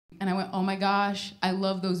And I went, oh my gosh, I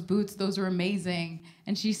love those boots. Those are amazing.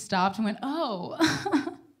 And she stopped and went, oh,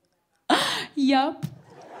 yup.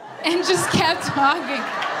 And just kept talking.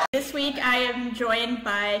 This week I am joined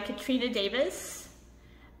by Katrina Davis.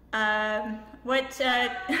 What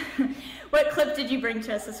clip did you bring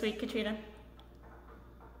to us this week, Katrina?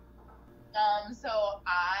 So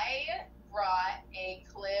I brought a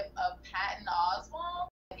clip of Patton Oswalt.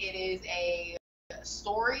 It is a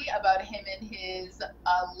story about him and his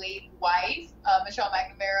late wife, Michelle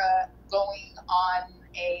McNamara, going on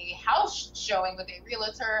a house showing with a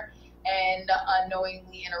realtor and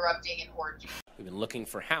unknowingly interrupting an orgy. We've been looking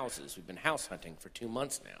for houses. We've been house hunting for 2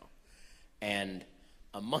 months now. And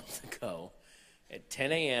a month ago, at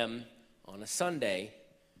 10 a.m. on a Sunday,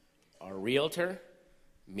 our realtor,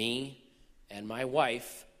 me, and my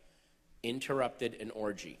wife interrupted an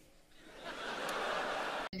orgy.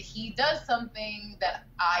 And he does something that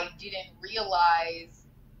I didn't realize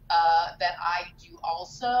that I do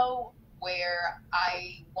also, where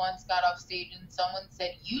I once got off stage and someone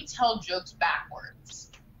said, "You tell jokes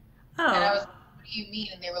backwards." Oh. And I was like, what do you mean?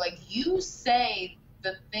 And they were like, you say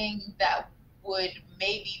the thing that would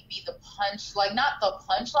maybe be the punch, like not the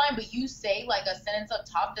punchline, but you say like a sentence up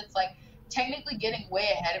top that's like technically getting way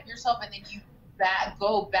ahead of yourself, and then you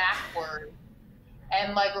go backward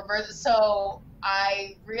and like reverse. So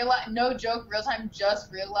I realized, no joke, real time,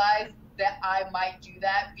 just realized that I might do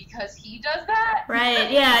that because he does that. Right,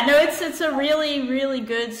 yeah, no, it's a really, really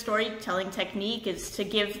good storytelling technique, is to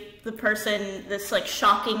give the person this like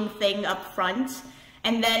shocking thing up front,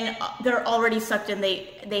 and then they're already sucked in.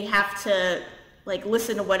 They have to like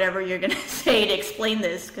listen to whatever you're gonna say to explain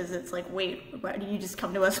this, because it's like, wait, why did you just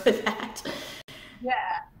come to us with that? Yeah.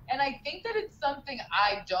 And I think that it's something,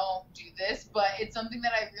 I don't do this, but it's something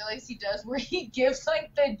that I realize he does, where he gives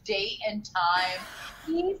like the date and time.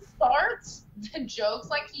 He starts the jokes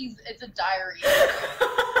like it's a diary.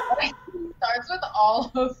 Like, he starts with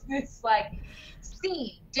all of this like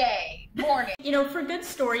scene, day, morning. You know, for good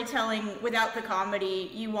storytelling without the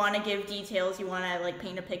comedy, you want to give details, you want to like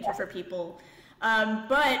paint a picture for people.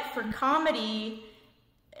 But for comedy,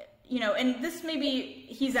 you know, and this maybe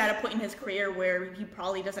he's at a point in his career where he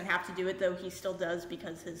probably doesn't have to do it, though he still does,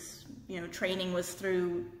 because his, you know, training was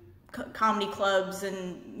through comedy clubs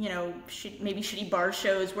and, you know, maybe shitty bar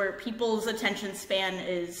shows where people's attention span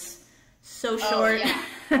is so short. Oh,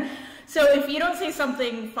 yeah. So if you don't say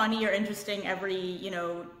something funny or interesting every, you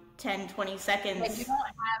know, 10, 20 seconds. Like, you don't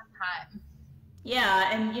have time. Yeah,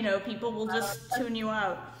 and, you know, people will just tune you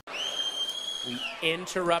out. We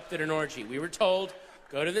interrupted an orgy. We were told,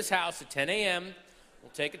 go to this house at 10 a.m.,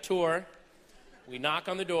 we'll take a tour. We knock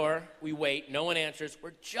on the door, we wait, no one answers.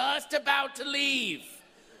 We're just about to leave.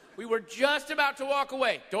 We were just about to walk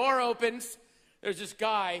away. Door opens, there's this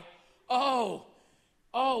guy. Oh,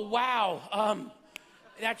 wow,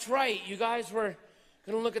 that's right, you guys were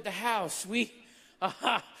gonna look at the house.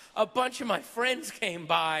 A bunch of my friends came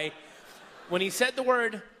by. When he said the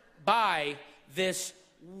word "by," this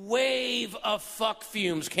wave of fuck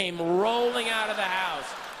fumes came rolling out of the house.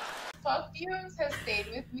 Fuck fumes has stayed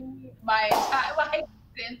with me my entire life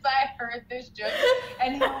since I heard this joke,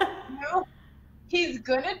 and he's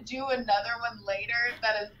gonna do another one later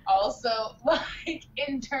that is also like,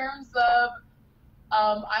 in terms of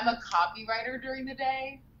I'm a copywriter during the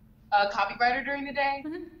day,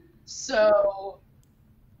 Mm-hmm. So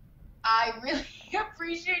I really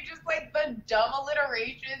appreciate just like the dumb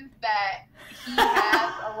alliterations that he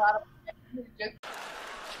has. A lot of just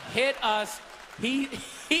hit us.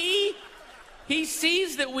 He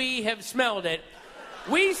sees that we have smelled it.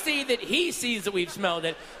 We see that he sees that we've smelled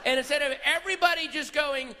it. And instead of everybody just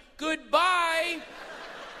going goodbye,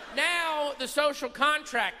 now the social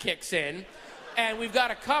contract kicks in, and we've got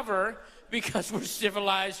to cover because we're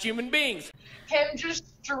civilized human beings. Him just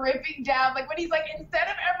stripping down, like when he's like, instead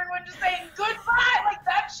of everyone just saying goodbye, like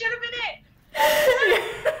that should have been it.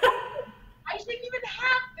 I shouldn't even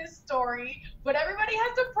have this story, but everybody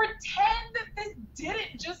has to pretend that this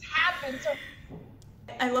didn't just happen. So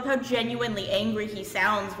I love how genuinely angry he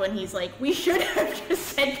sounds when he's like, we should have just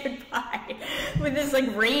said goodbye, with this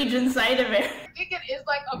like rage inside of it. I think it is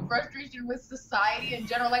like a frustration with society in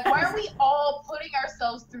general. Like, why are we all putting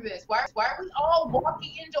ourselves through this? Why are we all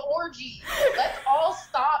walking into orgies? Let's all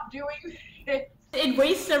stop doing this. It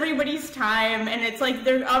wastes everybody's time, and it's like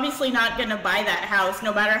they're obviously not going to buy that house,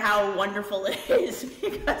 no matter how wonderful it is,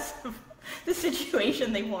 because of the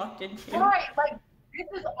situation they walked into. Right, like, this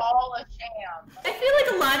is all a sham. I feel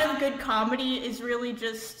like a lot of good comedy is really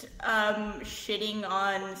just shitting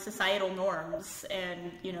on societal norms,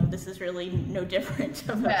 and, you know, this is really no different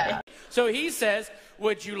of it. So he says,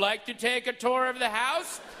 would you like to take a tour of the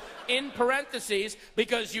house? in parentheses,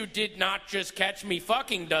 because you did not just catch me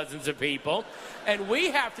fucking dozens of people. And we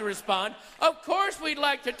have to respond, of course we'd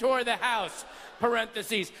like to tour the house,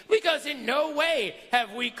 parentheses, because in no way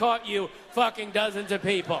have we caught you fucking dozens of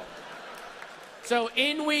people. So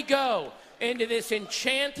in we go into this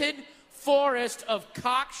enchanted forest of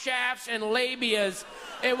cock shafts and labias.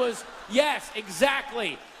 It was, yes,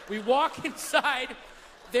 exactly. We walk inside.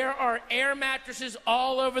 There are air mattresses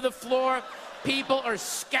all over the floor. People are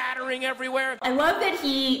scattering everywhere. I love that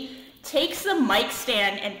he takes the mic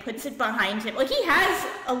stand and puts it behind him. Like, he has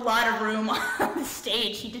a lot of room on the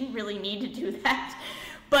stage. He didn't really need to do that.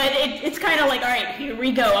 But it's kind of like, all right, here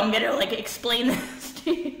we go. I'm going to, like, explain this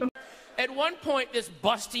to you. At one point, this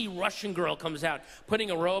busty Russian girl comes out,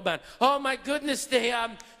 putting a robe on. Oh, my goodness,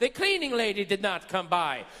 the cleaning lady did not come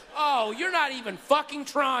by. Oh, you're not even fucking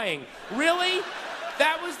trying. Really?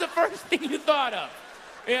 That was the first thing you thought of?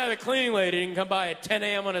 Yeah, the cleaning lady didn't come by at 10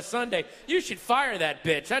 a.m. on a Sunday. You should fire that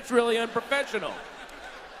bitch. That's really unprofessional.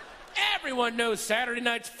 Everyone knows Saturday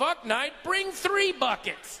night's fuck night. Bring 3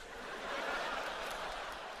 buckets.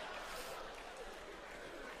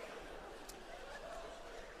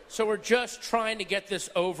 So we're just trying to get this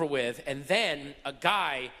over with, and then a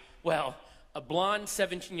guy, well, a blonde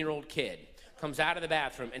 17-year-old kid comes out of the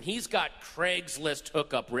bathroom, and he's got Craigslist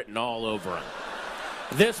hookup written all over him.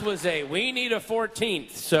 This was we need a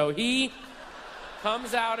 14th. So he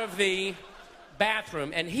comes out of the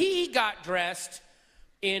bathroom, and he got dressed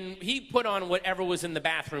he put on whatever was in the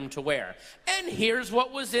bathroom to wear. And here's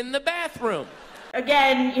what was in the bathroom.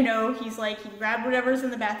 Again, you know, he's like, he grabbed whatever's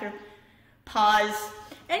in the bathroom, pause,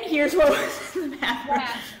 and here's what was in the bathroom.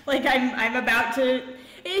 Yeah. Like, I'm about to,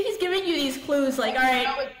 he's giving you these clues, like, all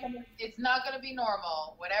right. It's not going to be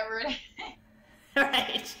normal, whatever it is. All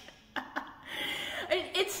right.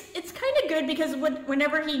 It's kind of good because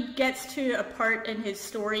whenever he gets to a part in his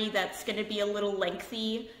story that's going to be a little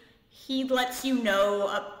lengthy, he lets you know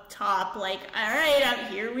up top, like, all right,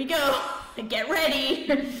 here we go, get ready.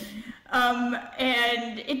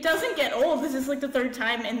 And it doesn't get old. This is like the 3rd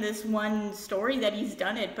time in this one story that he's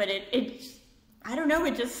done it, but it I don't know,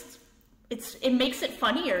 it makes it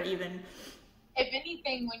funnier even. If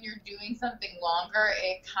anything, when you're doing something longer,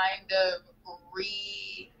 it kind of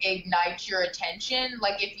reignites your attention.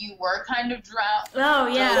 Like, if you were kind of drowned. Oh,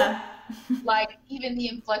 yeah. Like, even the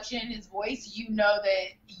inflection in his voice, you know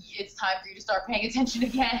that it's time for you to start paying attention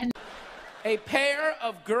again. A pair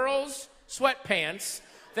of girls' sweatpants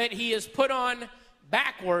that he has put on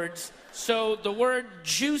backwards, so the word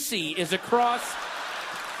juicy is across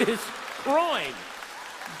his groin.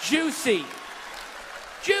 Juicy.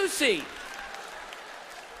 Juicy.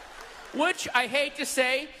 Which, I hate to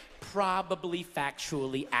say, probably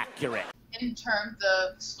factually accurate. In terms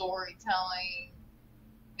of storytelling,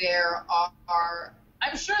 there are,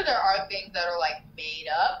 I'm sure there are things that are, like, made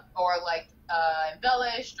up or, like,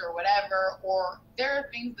 embellished or whatever, or there are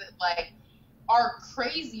things that, like, are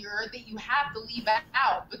crazier that you have to leave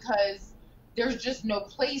out because there's just no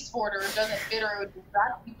place for it, or it doesn't fit, or it would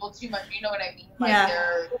distract people too much. You know what I mean? Like, yeah. There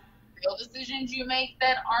are real decisions you make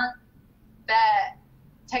that aren't, that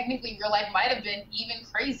technically real life might have been even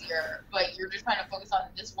crazier, but you're just trying to focus on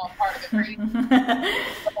this one part of it crazy.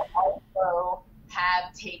 But also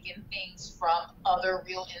have taken things from other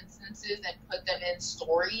real instances and put them in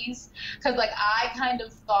stories. Because, like, I kind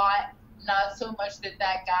of thought not so much that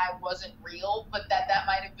guy wasn't real, but that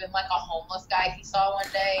might have been like a homeless guy he saw one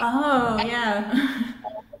day. Oh, and yeah.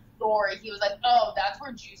 Story. He was like, oh, that's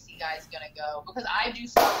where Juicy Guy's gonna go, because I do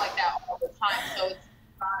stuff like that all the time. So it's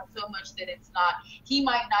not so much that it's not, he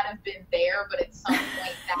might not have been there, but it's something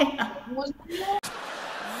like that was real.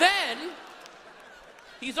 Then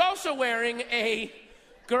he's also wearing a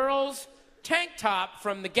girl's tank top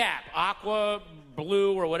from the Gap, aqua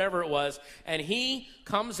blue or whatever it was, and he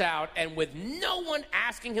comes out, and with no one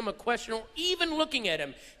asking him a question or even looking at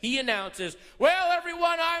him, he announces, well,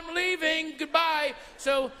 everyone, I'm leaving, goodbye.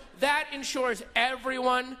 So that ensures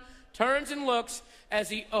everyone turns and looks as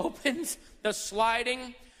he opens the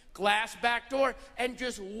sliding glass back door and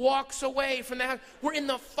just walks away from the house. We're in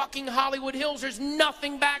the fucking Hollywood Hills. There's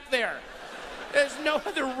nothing back there. There's no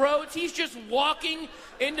other roads. He's just walking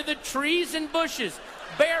into the trees and bushes,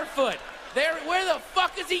 barefoot. There, where the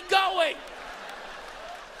fuck is he going?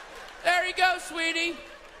 There he goes, sweetie.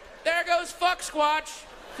 There goes Fuck Squatch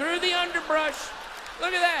through the underbrush.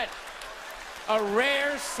 Look at that. A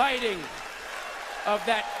rare sighting of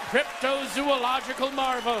that cryptozoological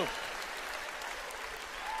marvel.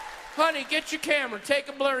 Honey, get your camera. Take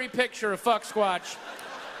a blurry picture of Fuck Squatch.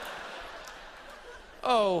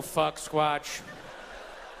 Oh, Fuck Squatch.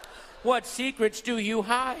 What secrets do you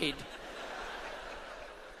hide?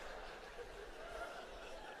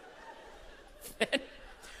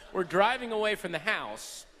 We're driving away from the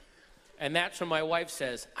house, and that's when my wife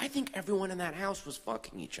says, I think everyone in that house was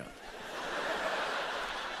fucking each other.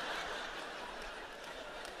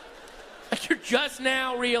 Like, you're just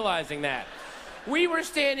now realizing that. We were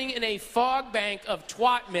standing in a fog bank of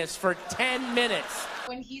twat mist for 10 minutes.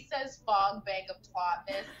 When he says fog bank of twat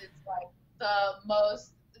mist, it's like the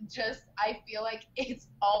most, just, I feel like it's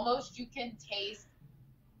almost, you can taste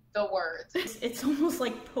the words. It's almost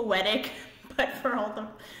like poetic, but for all the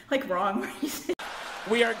like wrong reasons.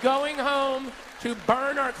 We are going home to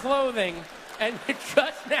burn our clothing, and it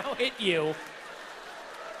just now hit you.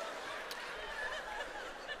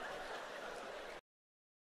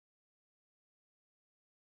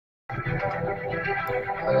 They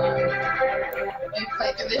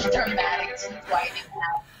play through this dramatic teeth whitening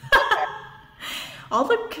now. All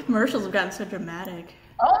the commercials have gotten so dramatic.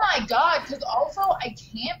 Oh my god, because also I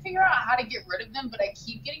can't figure out how to get rid of them, but I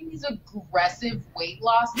keep getting these aggressive weight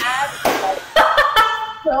loss ads. Like,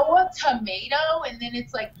 throw a tomato, and then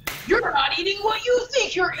it's like, you're not eating what you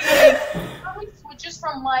think you're eating. It really switches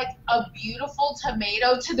from like a beautiful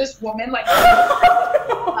tomato to this woman like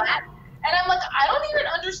flat. And I'm like, I don't even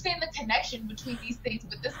understand the connection between these things,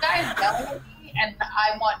 but this guy is yelling at me, and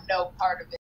I want no part of it.